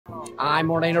I'm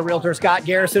Orlando Realtor Scott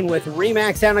Garrison with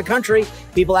ReMax Town and Country.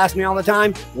 People ask me all the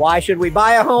time, why should we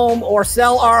buy a home or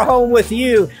sell our home with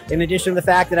you? In addition to the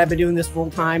fact that I've been doing this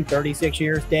full time, 36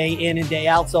 years, day in and day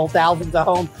out, sold thousands of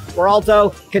homes. We're also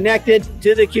connected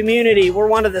to the community. We're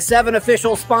one of the 7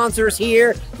 official sponsors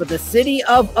here for the city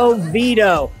of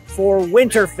Oviedo for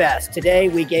Winterfest. Today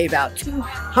we gave out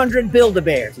 200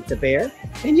 Build-A-Bears. It's a bear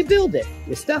and you build it.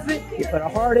 You stuff it, you put a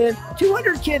heart in.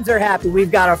 200 kids are happy.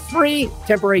 We've got a free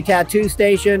temporary tattoo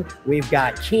station. We've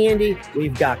got candy.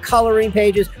 We've got coloring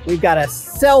pages. We've got a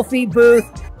selfie booth.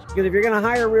 Because if you're going to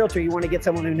hire a realtor, you want to get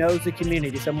someone who knows the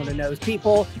community, someone who knows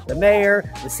people, the mayor,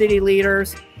 the city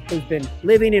leaders, who's been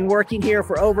living and working here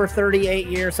for over 38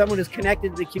 years, someone who's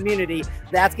connected to the community.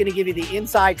 That's going to give you the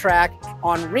inside track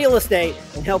on real estate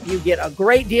and help you get a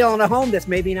great deal on a home that's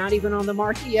maybe not even on the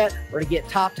market yet, or to get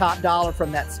top dollar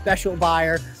from that special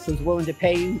buyer who's willing to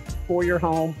pay you for your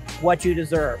home what you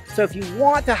deserve. So if you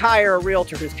want to hire a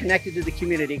realtor who's connected to the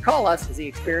community, call us as the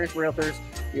experienced realtors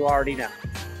you already know.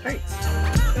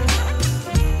 Thanks.